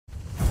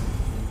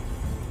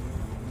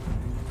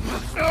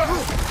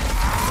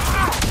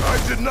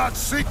not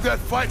seek that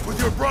fight with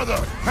your brother.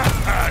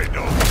 I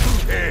don't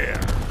care.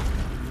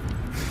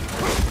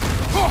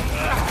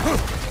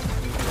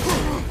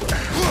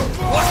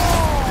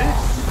 What's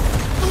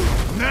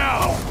this?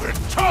 Now we're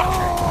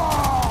talking!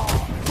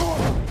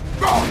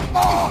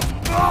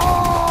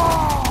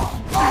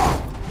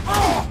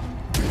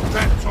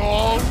 That's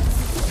all?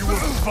 You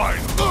will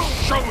find the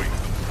showing!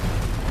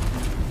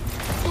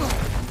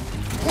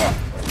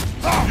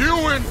 You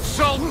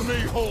insult me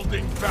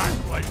holding back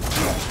like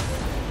this!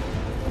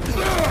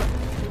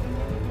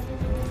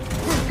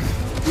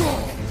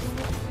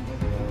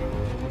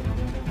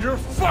 You're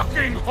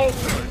fucking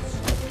hopeless!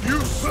 You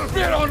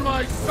spit on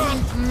my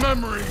son's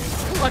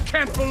memories! I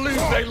can't believe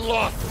they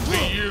lost to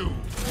you!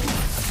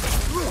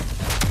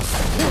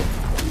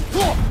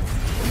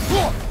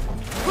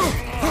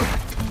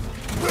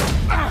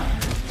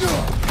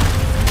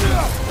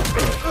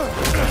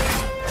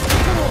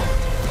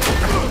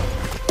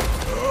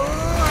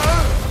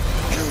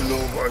 You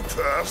know my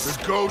past? The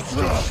ghost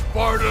of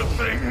Sparta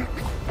thing?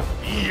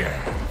 Yeah.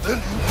 Then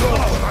you know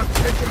what I'm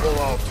capable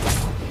of.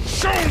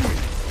 Show me!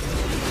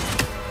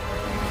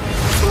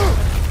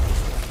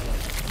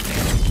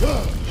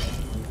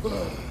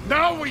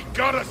 Now we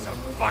got us a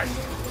fight!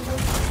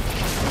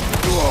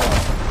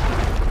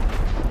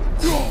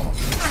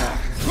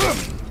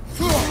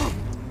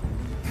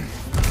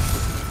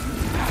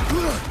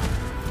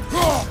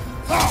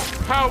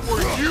 How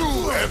were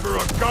you ever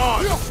a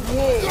god of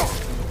war?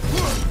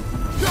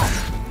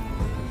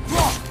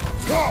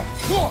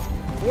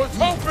 Was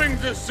hoping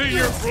to see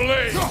your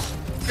blades.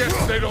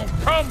 Guess they don't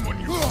come when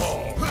you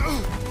fall.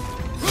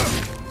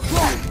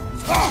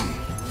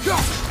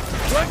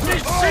 Let me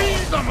see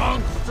the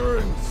monster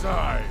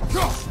inside!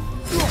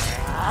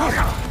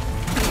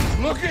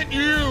 Look at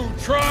you,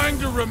 trying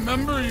to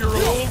remember your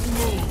old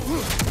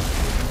moves!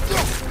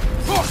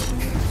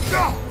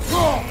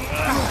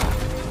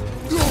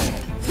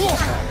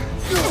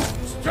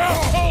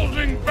 Stop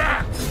holding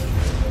back!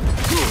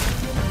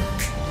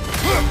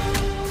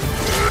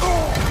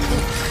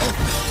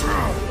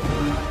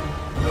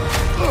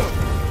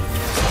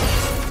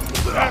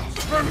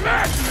 That's for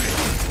madness!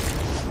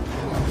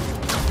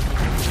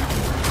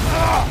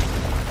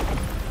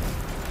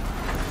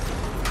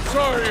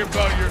 Sorry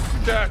about your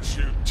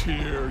statue,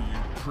 Tyr, you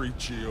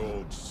preachy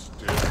old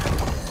stick.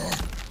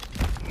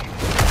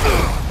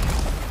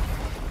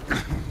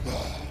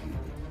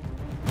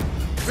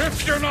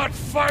 If you're not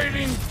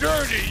fighting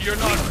dirty, you're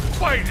not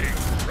fighting,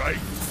 right?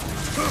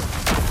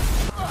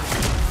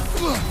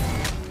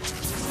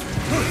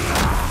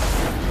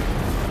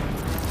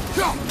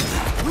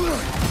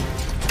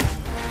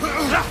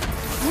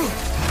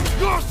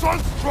 Your son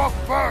struck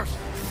first!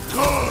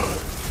 Good!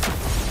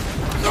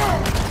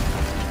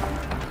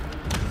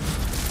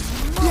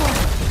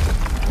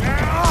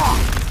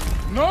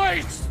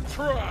 Nice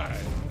try!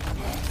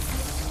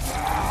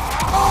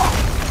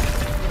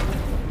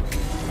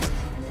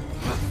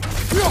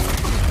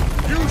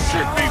 You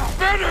should be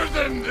better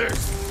than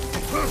this!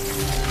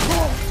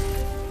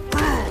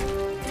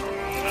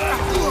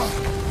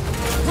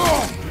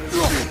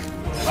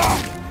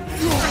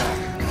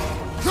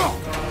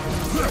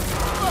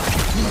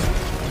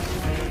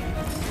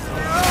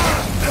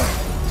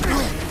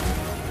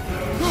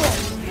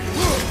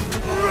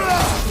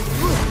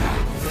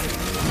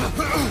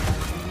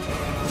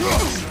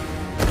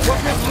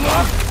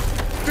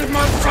 Did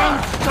my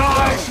son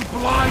die,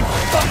 blind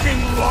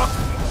fucking luck?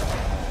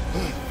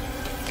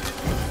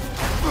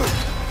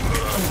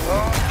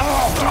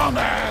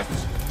 Dumbass!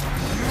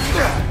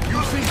 You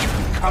think you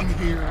can come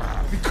here,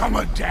 become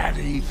a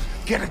daddy,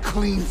 get a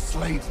clean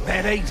slate?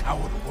 That ain't how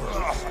it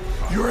works.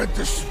 You're a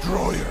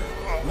destroyer,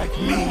 like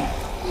me.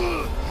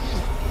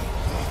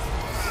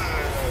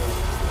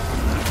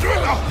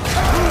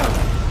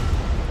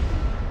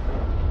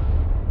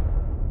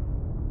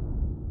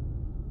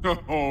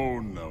 Oh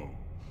no.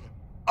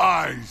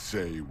 I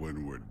say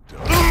when we're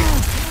done.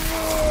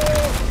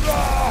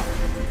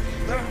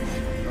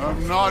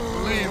 I'm not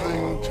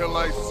leaving till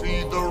I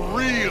see the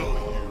real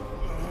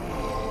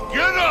you.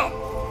 Get up!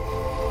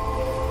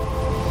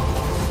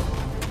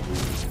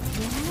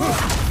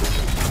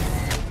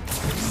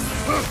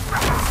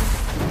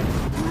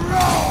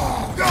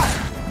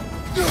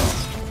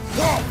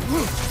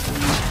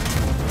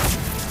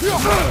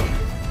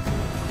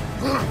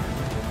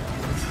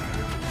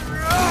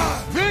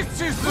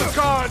 This is the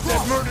god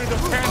that murdered a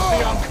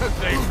pantheon because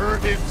they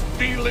hurt his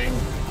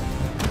feelings?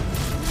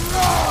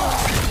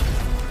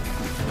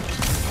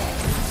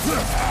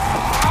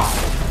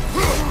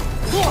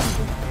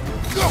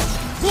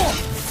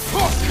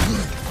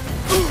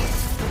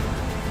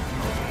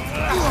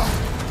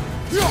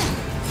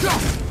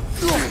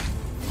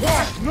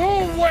 No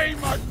way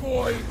my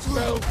boys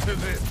fell to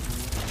this!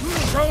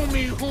 Show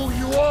me who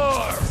you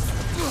are!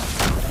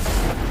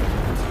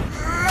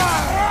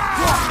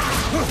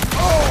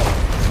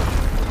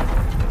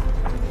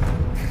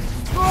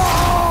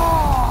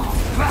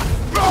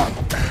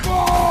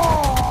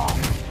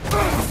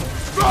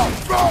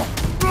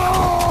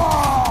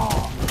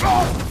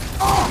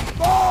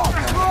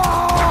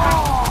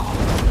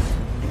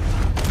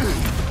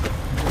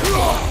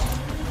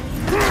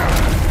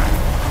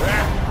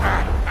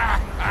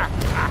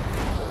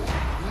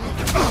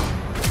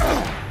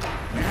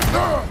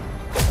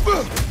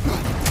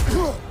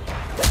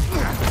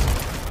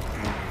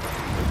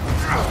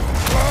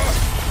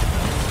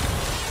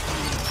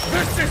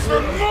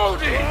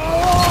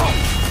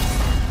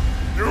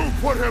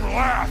 put him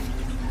last,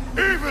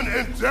 even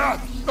in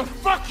death. The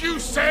fuck you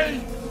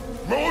say?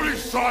 Modi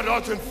sought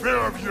us in fear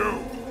of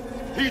you.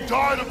 He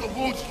died of the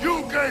wounds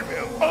you gave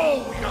him.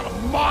 Oh, we got a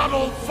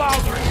model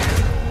father here.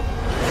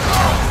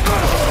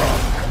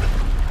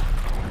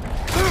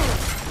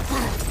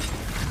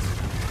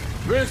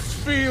 This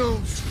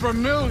feels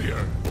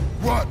familiar.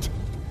 What?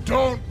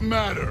 Don't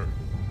matter.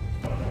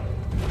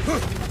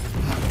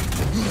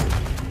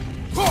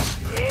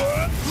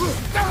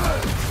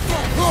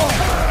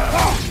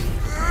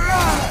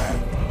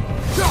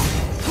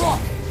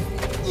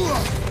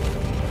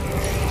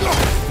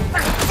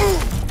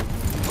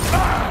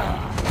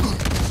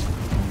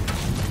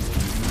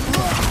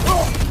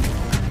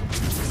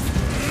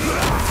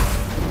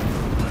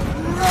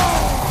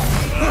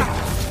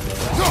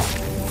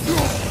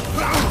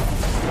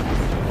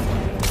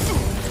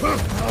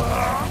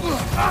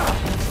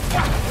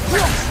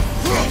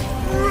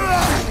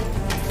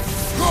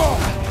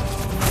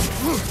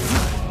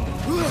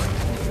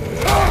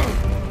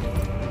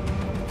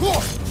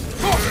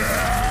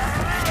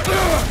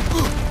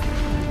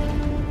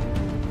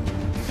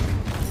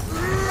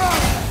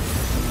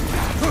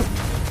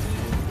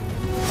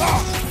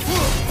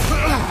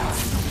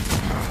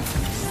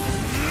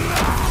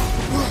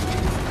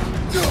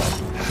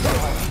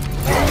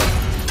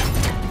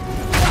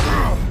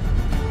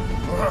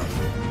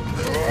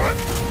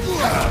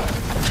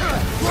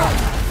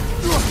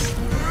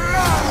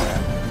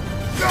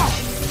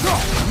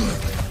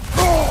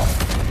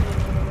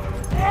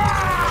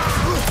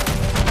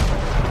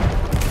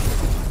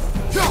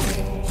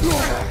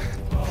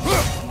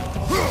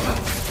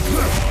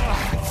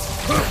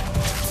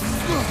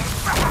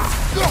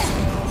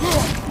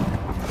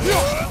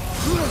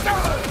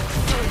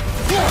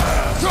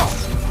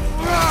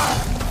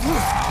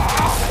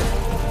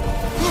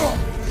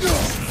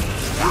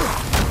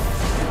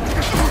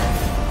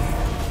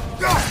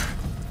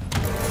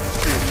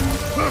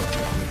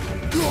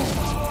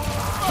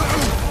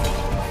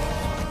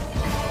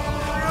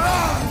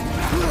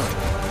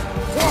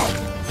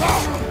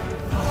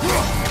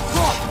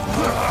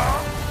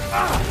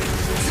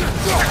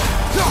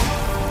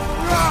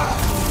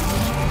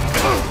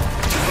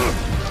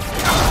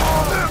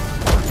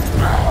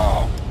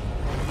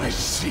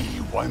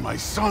 Why my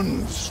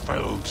sons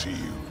fell to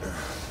you.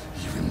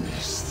 Even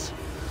this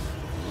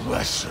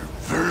lesser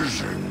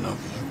version of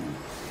you.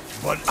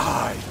 But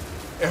I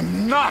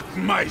am not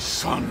my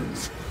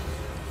sons.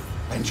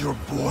 And your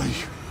boy,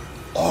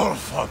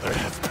 Allfather,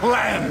 has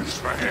plans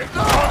for him.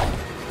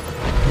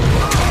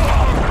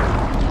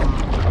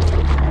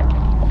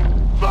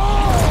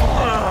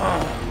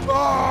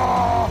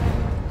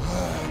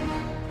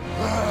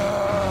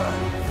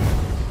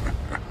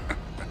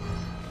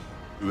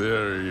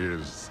 There he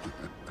is.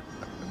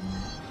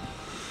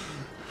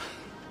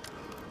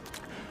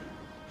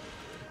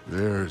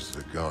 There's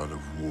the god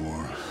of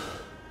war.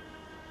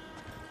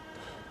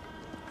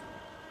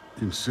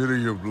 Consider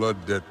your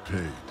blood debt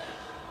paid.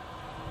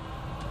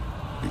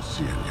 Be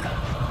seeing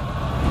you.